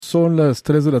son las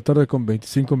 3 de la tarde con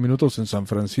 25 minutos en San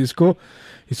Francisco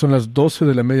y son las 12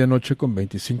 de la medianoche con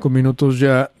 25 minutos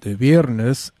ya de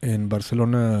viernes en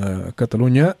Barcelona,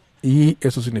 Cataluña, y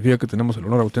eso significa que tenemos el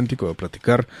honor auténtico de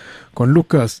platicar con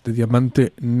Lucas de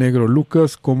Diamante Negro.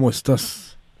 Lucas, ¿cómo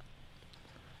estás?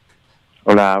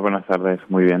 Hola, buenas tardes,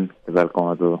 muy bien, ¿qué tal? ¿Cómo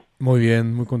va todo? Muy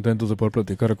bien, muy contentos de poder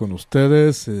platicar con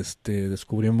ustedes.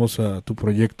 Descubrimos a tu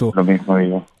proyecto Lo mismo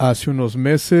digo. hace unos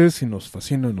meses y nos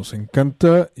fascina, nos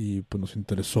encanta y pues nos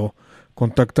interesó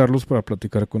contactarlos para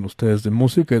platicar con ustedes de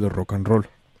música y de rock and roll.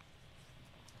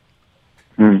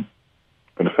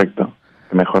 Perfecto,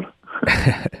 mejor.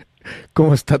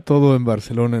 ¿Cómo está todo en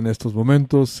Barcelona en estos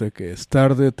momentos? Sé que es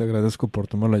tarde, te agradezco por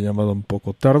tomar la llamada un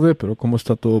poco tarde, pero ¿cómo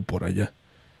está todo por allá?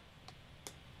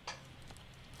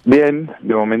 Bien,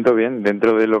 de momento bien,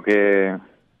 dentro de lo que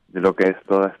es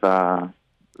toda esta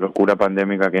locura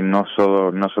pandémica que no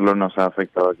solo nos ha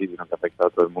afectado aquí, sino que ha afectado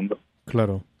a todo el mundo.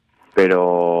 Claro.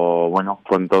 Pero bueno,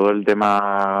 con todo el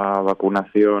tema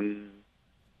vacunación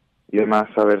y demás,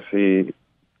 a ver si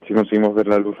conseguimos ver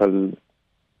la luz al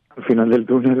final del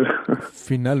túnel.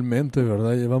 Finalmente,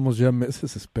 ¿verdad? Llevamos ya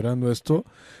meses esperando esto.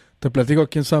 Te platico,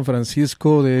 aquí en San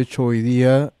Francisco, de hecho hoy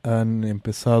día han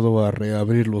empezado a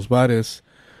reabrir los bares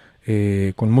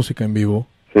con música en vivo,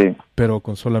 Sí. pero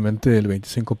con solamente el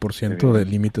 25% del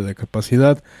límite de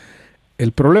capacidad.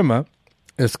 El problema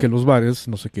es que los bares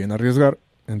no se quieren arriesgar,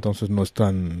 entonces no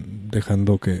están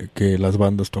dejando que las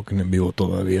bandas toquen en vivo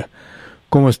todavía.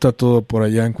 ¿Cómo está todo por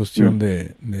allá en cuestión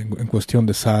en cuestión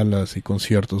de salas y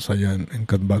conciertos allá en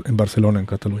Barcelona, en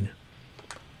Cataluña?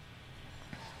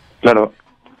 Claro,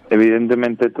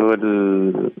 evidentemente todo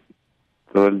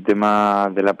el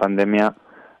tema de la pandemia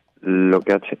lo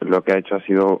que ha hecho ha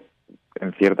sido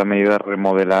en cierta medida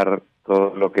remodelar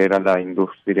todo lo que era la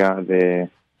industria de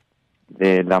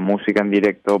la música en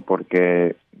directo,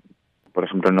 porque por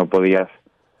ejemplo no podías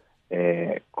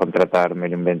contratar, me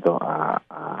lo invento,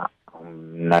 a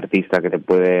un artista que te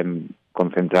puede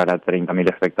concentrar a 30.000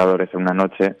 espectadores en una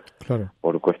noche. Claro.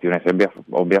 Por cuestiones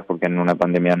obvias, porque en una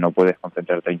pandemia no puedes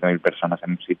concentrar 30.000 personas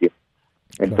en un sitio.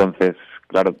 Claro. Entonces,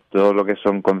 claro, todo lo que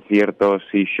son conciertos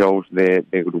y shows de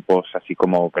grupos así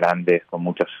como grandes, con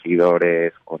muchos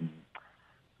seguidores, con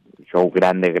show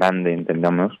grande,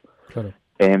 entendamos, Claro.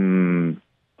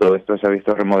 todo esto se ha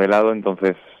visto remodelado,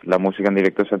 entonces la música en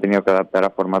directo se ha tenido que adaptar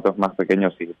a formatos más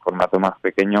pequeños, y el formato más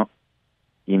pequeño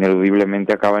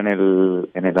ineludiblemente acaba en el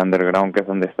underground, que es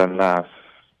donde están las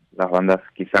bandas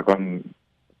quizá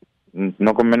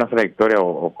no con menos trayectoria,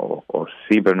 o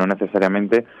sí, pero no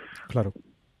necesariamente. Claro.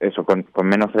 Eso, con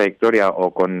menos trayectoria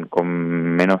o con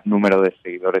menos número de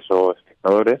seguidores o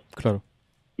espectadores. Claro.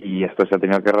 Y esto se ha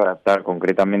tenido que readaptar.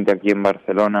 Concretamente aquí en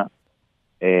Barcelona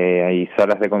hay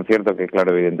salas de concierto que,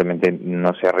 claro, evidentemente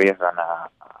no se arriesgan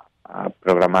a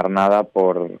programar nada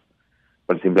por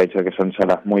el simple hecho de que son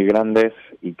salas muy grandes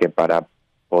y que para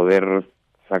poder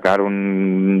sacar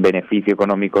un beneficio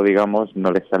económico, digamos,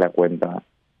 no les sale a cuenta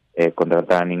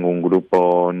contratar a ningún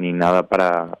grupo ni nada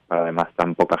para además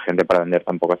tan poca gente, para vender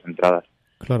tan pocas entradas.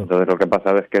 Claro. Entonces lo que ha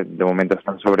pasado es que de momento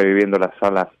están sobreviviendo las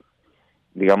salas,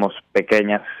 digamos,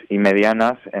 pequeñas y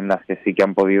medianas, en las que sí que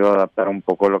han podido adaptar un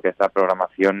poco lo que es la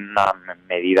programación a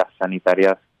medidas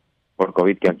sanitarias por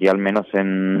COVID, que aquí al menos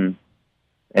en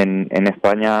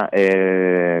España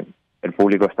el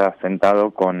público está sentado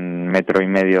con 1,5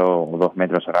 metros o 2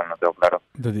 metros, ahora no tengo claro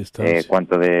De distancia.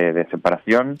 cuánto de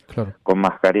separación, Claro. con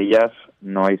mascarillas,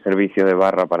 no hay servicio de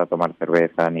barra para tomar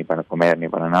cerveza, ni para comer, ni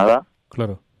para nada.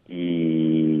 Claro.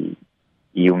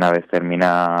 Y una vez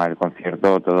termina el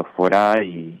concierto, todo fuera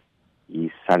y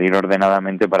salir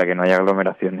ordenadamente para que no haya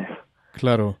aglomeraciones.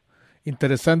 Claro.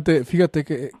 Interesante. Fíjate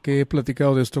que he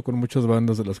platicado de esto con muchas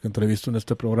bandas de las que entrevisto en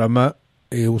este programa.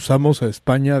 Usamos a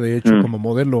España, de hecho, como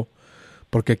modelo,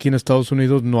 porque aquí en Estados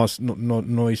Unidos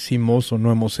no hicimos o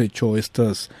no hemos hecho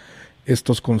estos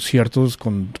conciertos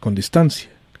con distancia,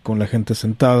 con la gente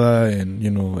sentada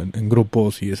en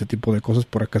grupos y ese tipo de cosas.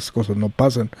 Por acá esas cosas no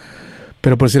pasan.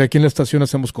 Pero por decir, aquí en la estación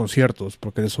hacemos conciertos,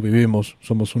 porque de eso vivimos.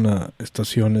 Somos una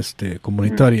estación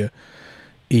comunitaria.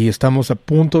 Y estamos a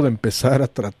punto de empezar a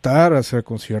tratar de hacer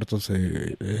conciertos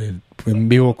en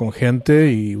vivo con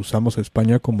gente, y usamos a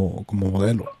España como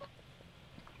modelo.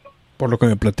 Por lo que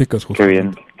me platicas, Qué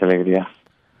bien, qué alegría.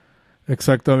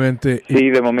 Exactamente. Sí,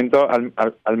 de momento,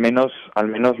 al menos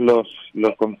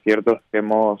los conciertos que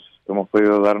hemos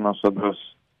podido dar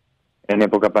nosotros en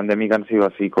época pandémica han sido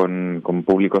así, con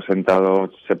público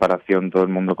sentado, separación, todo el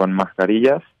mundo con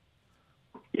mascarillas,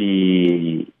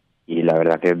 y la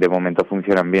verdad que de momento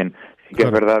funcionan bien. Sí que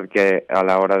Claro. Es verdad que a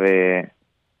la hora de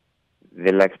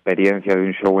la experiencia de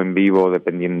un show en vivo,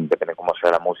 depende cómo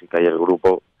sea la música y el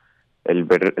grupo, el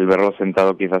verlo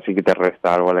sentado quizás sí que te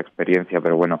resta algo a la experiencia,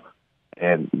 pero bueno,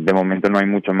 de momento no hay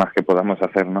mucho más que podamos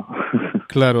hacer, ¿no?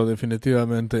 Claro,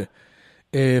 definitivamente.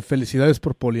 Felicidades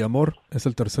por Poliamor, es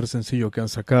el tercer sencillo que han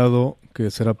sacado,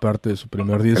 que será parte de su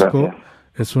primer disco. Gracias.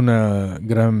 Es una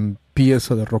gran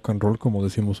pieza de rock and roll, como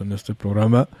decimos en este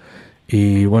programa,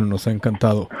 y bueno, nos ha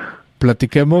encantado.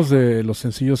 Platiquemos de los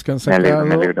sencillos que han sacado,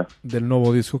 Me alegro. del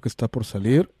nuevo disco que está por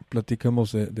salir,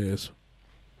 platiquemos de eso.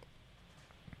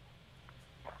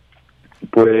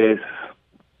 Pues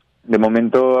de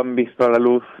momento han visto a la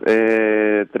luz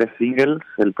 3 singles.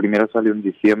 El primero salió en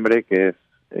diciembre, que es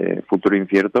Futuro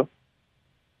Incierto.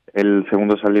 El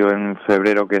segundo salió en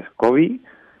febrero, que es Kobe.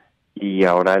 Y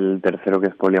ahora el tercero, que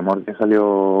es Poliamor, que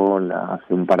salió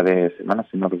hace un par de semanas,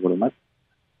 si no recuerdo mal.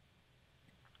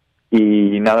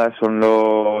 Y nada, son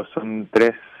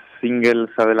 3 singles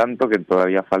adelanto, que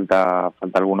todavía falta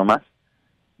alguno más,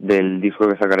 del disco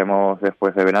que sacaremos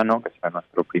después de verano, que será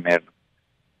nuestro primer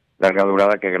larga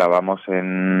durada, que grabamos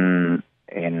en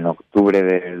octubre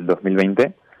del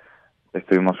 2020.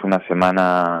 Estuvimos una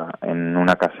semana en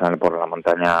una casa por la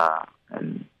montaña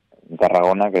en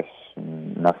Tarragona, que es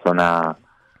una zona,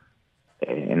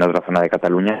 en otra zona de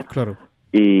Cataluña. Claro.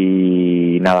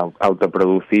 Y nada,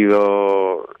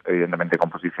 autoproducido, evidentemente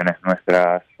composiciones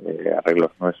nuestras,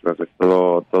 arreglos nuestros, es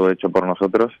todo hecho por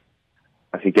nosotros.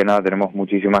 Así que nada, tenemos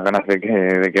muchísimas ganas de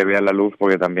que vea la luz,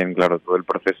 porque también, claro, todo el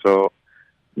proceso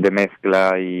de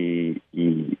mezcla y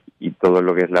todo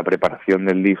lo que es la preparación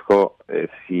del disco,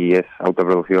 si es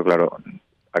autoproducido, claro,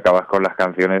 acabas con las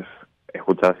canciones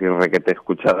escuchadas y requete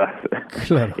escuchadas.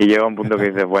 Claro. Y llega un punto que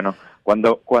dices, bueno,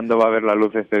 ¿cuándo va a ver la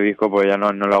luz este disco? Pues ya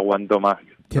no lo aguanto más.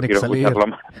 Tiene no quiero que salir. escucharlo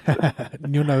más.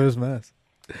 Ni una vez más.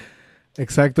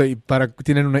 Exacto, y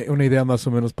tienen una idea más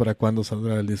o menos para cuándo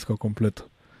saldrá el disco completo.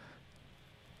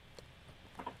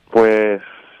 Pues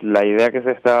la idea que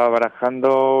se estaba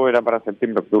barajando era para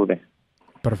septiembre-octubre.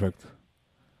 Perfecto.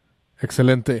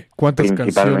 Excelente. ¿Cuántas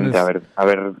Principalmente, canciones?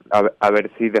 a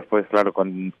ver si después, claro,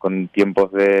 con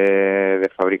tiempos de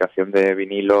fabricación de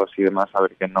vinilos y demás, a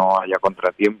ver que no haya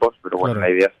contratiempos, pero bueno, Claro.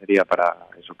 La idea sería para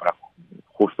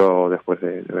justo después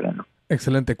de verano.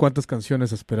 Excelente. ¿Cuántas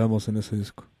canciones esperamos en ese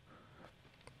disco?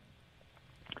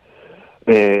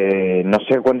 No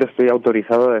sé cuánto estoy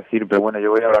autorizado a decir, pero bueno,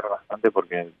 yo voy a hablar bastante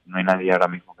porque no hay nadie ahora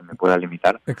mismo que me pueda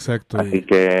limitar. Exacto. Así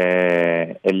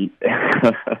que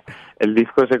el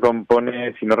disco se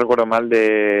compone, si no recuerdo mal,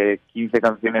 de 15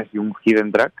 canciones y un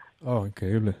hidden track. Oh,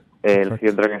 increíble. El Perfecto.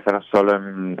 hidden track estará solo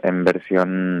en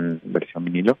versión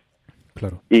vinilo.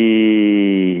 Claro.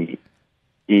 Y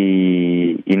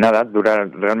nada,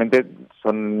 realmente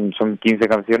son 15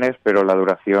 canciones, pero la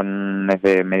duración es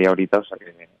de media horita, o sea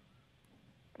que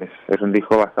es un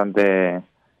disco bastante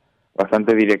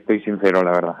directo y sincero, la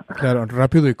verdad. Claro,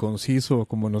 rápido y conciso,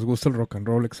 como nos gusta el rock and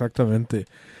roll, exactamente.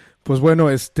 Pues bueno,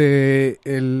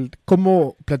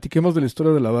 ¿cómo platiquemos de la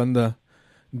historia de la banda?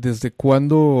 ¿Desde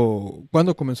cuándo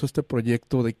comenzó este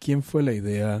proyecto? ¿De quién fue la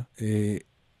idea?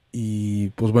 Y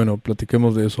pues bueno,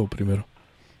 platiquemos de eso primero.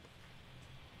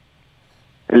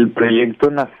 El proyecto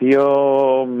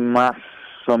nació más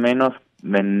o menos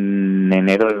en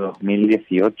enero de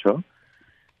 2018.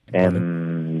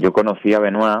 Vale. Yo conocí a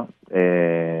Benoit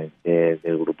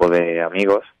del grupo de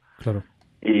amigos. Claro.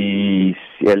 Y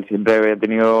él siempre había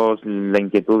tenido la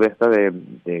inquietud esta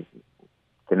de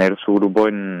tener su grupo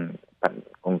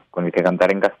con el que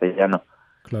cantar en castellano.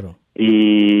 Claro.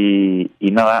 Y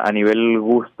nada, a nivel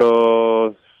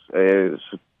gustos,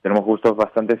 tenemos gustos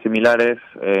bastante similares.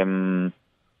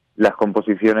 Las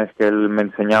composiciones que él me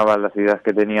enseñaba, las ideas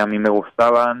que tenía a mí me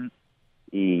gustaban.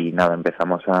 Y nada,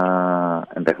 empezamos a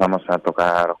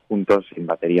tocar juntos, sin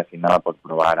batería, sin nada, por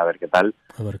probar a ver qué tal.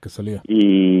 A ver qué salía.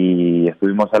 Y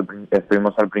estuvimos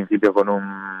al principio con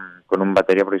un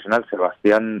batería profesional,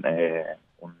 Sebastián,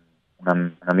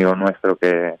 un amigo nuestro,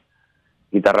 que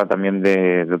guitarra también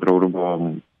de otro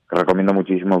grupo que recomiendo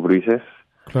muchísimo, Bruises.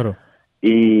 Claro.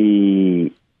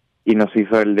 Y nos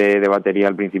hizo el de batería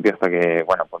al principio, hasta que,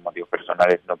 bueno, por motivos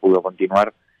personales no pudo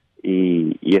continuar.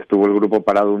 Y estuvo el grupo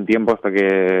parado un tiempo, hasta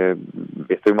que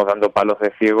estuvimos dando palos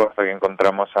de ciego, hasta que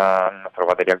encontramos a nuestro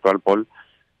batería actual, Paul,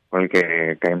 con el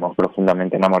que caímos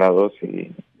profundamente enamorados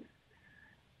y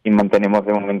mantenemos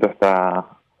de momento esta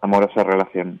amorosa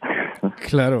relación.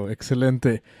 Claro,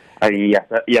 excelente. Y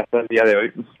hasta el día de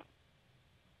hoy.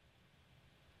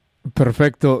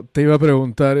 Perfecto. Te iba a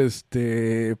preguntar, a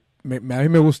mí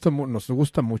nos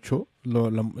gusta mucho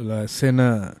la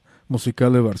escena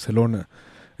musical de Barcelona.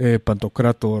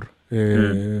 Pantocrator,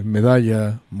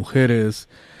 Medalla, Mujeres.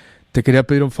 Te quería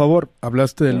pedir un favor.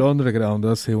 Hablaste del underground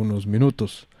hace unos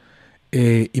minutos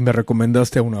y me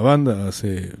recomendaste a una banda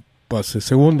hace ocupase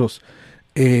segundos.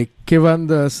 ¿Qué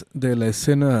bandas de la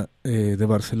escena de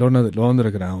Barcelona, del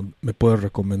underground, me puedes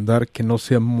recomendar que no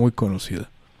sea muy conocida?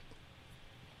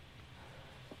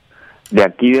 De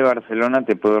aquí de Barcelona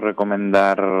te puedo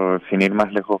recomendar, sin ir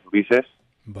más lejos, Grises.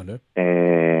 Vale.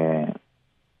 Es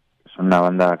una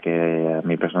banda que a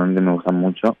mí personalmente me gusta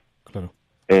mucho. Claro.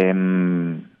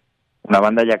 Una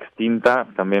banda ya extinta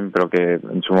también, pero que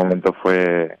en su momento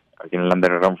fue, aquí en el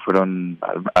underground fueron,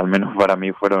 al menos para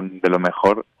mí, fueron de lo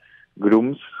mejor.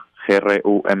 Grums, Grums.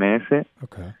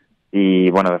 Okay. Y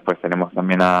bueno, después tenemos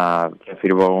también a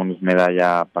Zephyr Bones,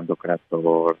 Medalla,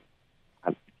 Pantocrator,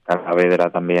 Saavedra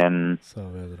también.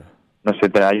 Saavedra. No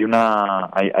sé, hay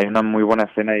una muy buena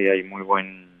escena y hay muy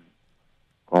buen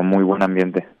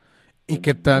ambiente. ¿Y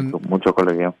mucho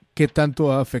colegio? ¿Qué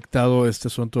tanto ha afectado este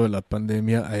asunto de la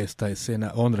pandemia a esta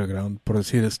escena underground? Por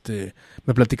decir,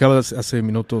 me platicabas hace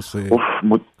minutos.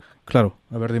 Claro,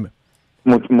 a ver, dime.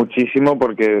 Muchísimo,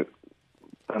 porque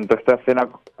tanto esta escena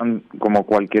como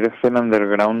cualquier escena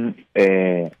underground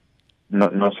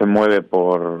no se mueve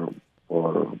por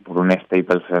un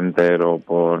Staples Center o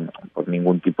por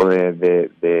ningún tipo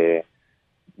de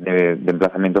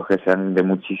emplazamientos que sean de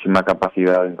muchísima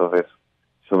capacidad. Entonces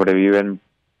sobreviven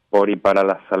por y para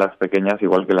las salas pequeñas,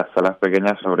 igual que las salas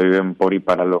pequeñas sobreviven por y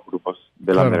para los grupos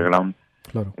del underground.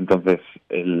 Claro. Entonces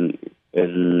el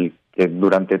que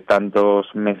durante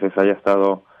tantos meses haya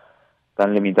estado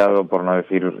tan limitado, por no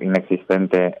decir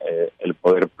inexistente, el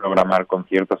poder programar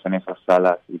conciertos en esas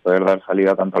salas y poder dar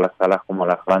salida tanto a las salas como a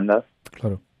las bandas,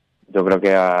 claro, yo creo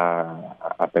que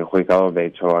ha perjudicado. De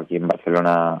hecho, aquí en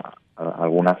Barcelona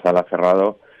alguna sala ha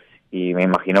cerrado y me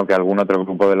imagino que algún otro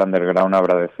grupo del underground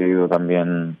habrá decidido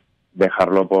también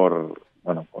dejarlo por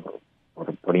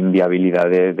inviabilidad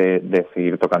de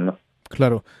seguir tocando.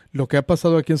 Claro, lo que ha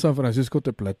pasado aquí en San Francisco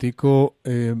te platico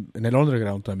en el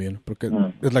underground también, porque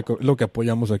es lo que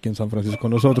apoyamos aquí en San Francisco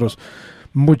nosotros.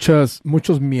 Muchos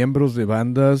miembros de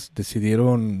bandas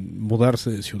decidieron mudarse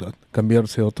de ciudad,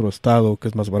 cambiarse a otro estado que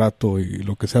es más barato y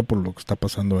lo que sea por lo que está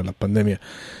pasando en la pandemia.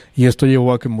 Y esto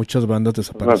llevó a que muchas bandas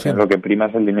desaparecieran. Lo que prima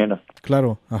es el dinero.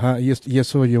 Claro, ajá, y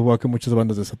eso llevó a que muchas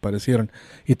bandas desaparecieran.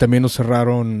 Y también nos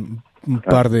cerraron un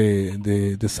par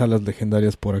de salas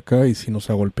legendarias por acá y sí nos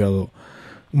ha golpeado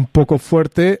un poco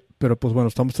fuerte, pero pues bueno,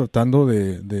 estamos tratando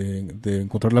de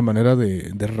encontrar la manera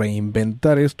de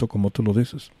reinventar esto, como tú lo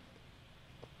dices.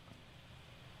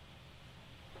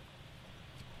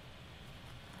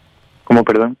 ¿Cómo,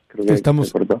 perdón? Creo que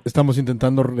estamos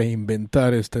intentando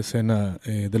reinventar esta escena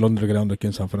del underground aquí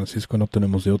en San Francisco, no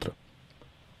tenemos de otra.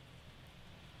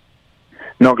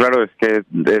 No, claro, es que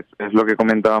es lo que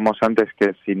comentábamos antes,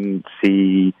 que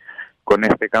si con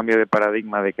este cambio de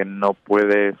paradigma de que no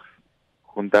puedes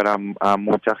juntar a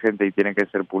mucha gente y tienen que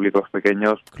ser públicos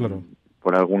pequeños, claro,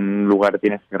 por algún lugar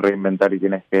tienes que reinventar y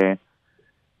tienes que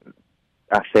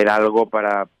hacer algo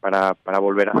para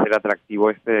volver a hacer atractivo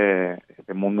este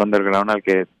mundo underground al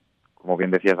que, como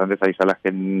bien decías antes, hay salas que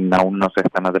aún no se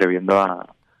están atreviendo a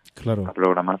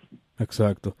programar.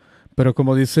 Exacto. Pero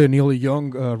como dice Neil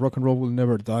Young, rock and roll will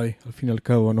never die. Al fin y al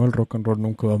cabo, ¿no? El rock and roll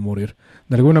nunca va a morir.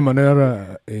 De alguna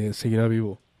manera seguirá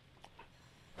vivo.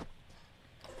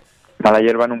 A la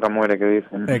hierba nunca muere, que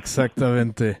dicen.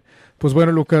 Exactamente. Pues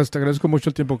bueno, Lucas, te agradezco mucho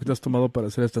el tiempo que te has tomado para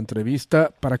hacer esta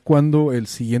entrevista. ¿Para cuándo el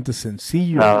siguiente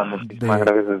sencillo? Nada, muchísimas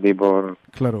gracias a ti por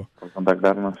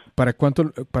contactarnos. ¿Para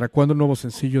cuándo el nuevo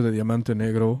sencillo de Diamante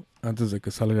Negro antes de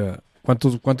que salga?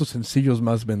 ¿Cuántos sencillos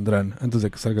más vendrán antes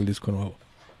de que salga el disco nuevo?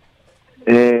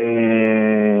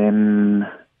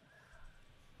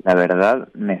 La verdad,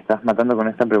 me estás matando con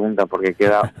esta pregunta porque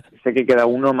sé que queda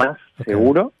uno más,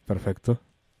 seguro. Perfecto.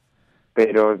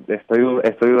 Pero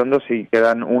estoy dudando si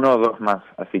quedan uno o dos más,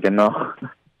 así que no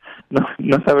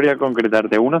sabría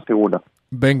concretarte. Uno seguro.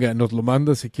 Venga, nos lo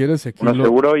mandas si quieres. Aquí uno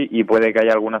seguro y puede que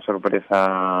haya alguna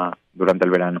sorpresa durante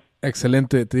el verano.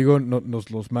 Excelente, te digo, nos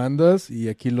los mandas y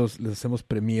aquí les hacemos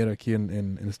premiere aquí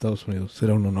en Estados Unidos.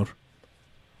 Será un honor.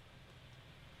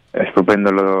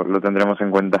 Estupendo, lo tendremos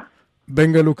en cuenta.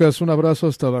 Venga, Lucas, un abrazo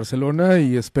hasta Barcelona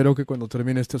y espero que cuando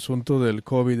termine este asunto del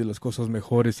COVID y las cosas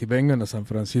mejores y vengan a San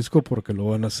Francisco, porque lo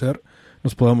van a hacer,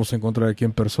 nos podamos encontrar aquí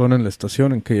en persona en la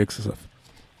estación en KXSF.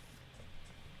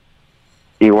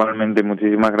 Igualmente,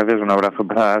 muchísimas gracias. Un abrazo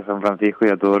para San Francisco y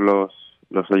a todos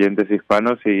los oyentes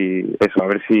hispanos y eso, a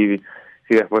ver si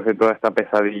después de toda esta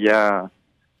pesadilla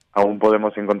aún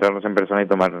podemos encontrarnos en persona y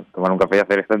tomar un café y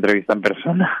hacer esta entrevista en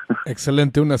persona.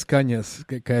 Excelente, unas cañas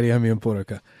que caerían bien por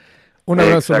acá. Un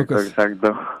abrazo, Lucas.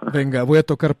 Exacto. Venga, voy a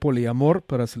tocar Poliamor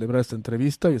para celebrar esta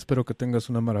entrevista y espero que tengas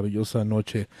una maravillosa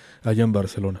noche allá en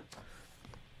Barcelona.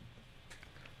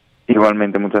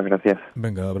 Igualmente, muchas gracias.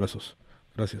 Venga, abrazos.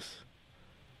 Gracias.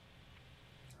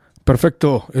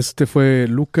 Perfecto, este fue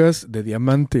Lucas de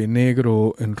Diamante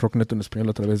Negro en Rocknet en español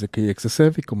a través de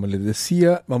KXSF, y como les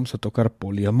decía, vamos a tocar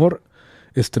Poliamor,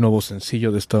 este nuevo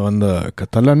sencillo de esta banda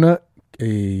catalana,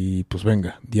 y pues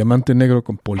venga, Diamante Negro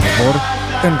con Poliamor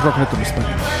en Rocknet en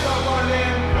español.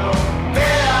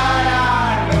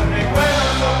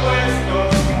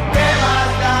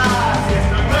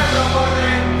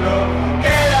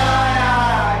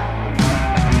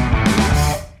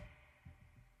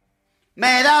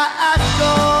 Me da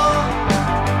asco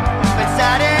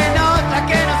pensar en otra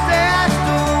que no seas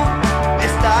tú.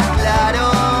 Está claro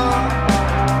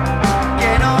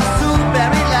que no supe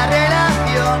abrir la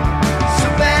relación,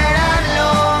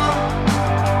 superarlo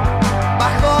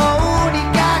bajo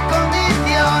única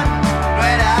condición. No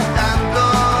era tanto,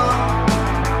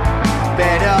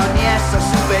 pero ni eso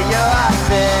supe yo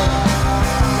hacer.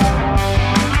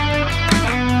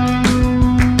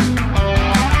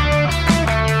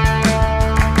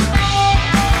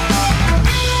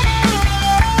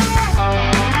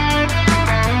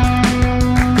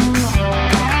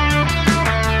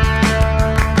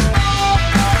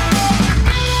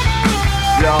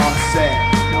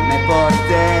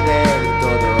 Porté del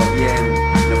todo bien,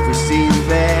 no fui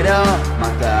sincero,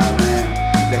 mátame,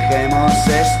 dejemos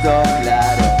esto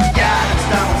claro. Ya no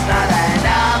estamos nada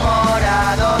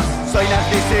enamorados, soy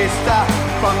narcisista,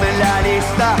 ponme en la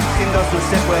lista, sin dos no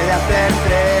se puede hacer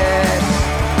tres.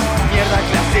 Mierda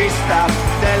clasista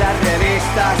de las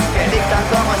revistas que dictan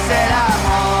cómo es el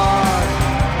amor.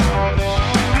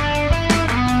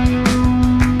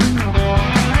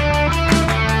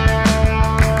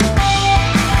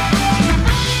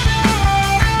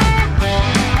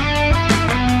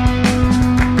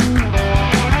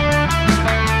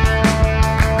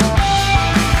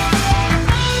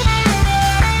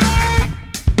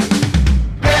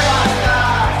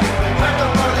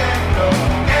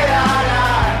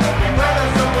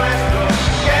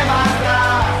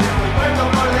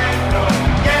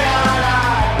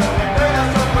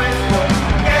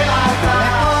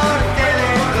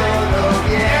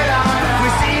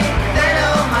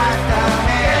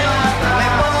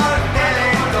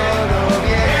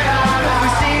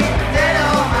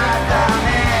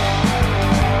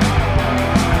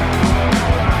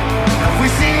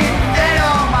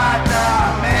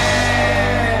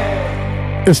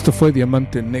 Esto fue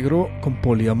Diamante Negro con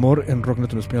Poliamor en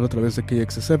Rocknet en español a través de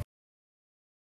KXSF.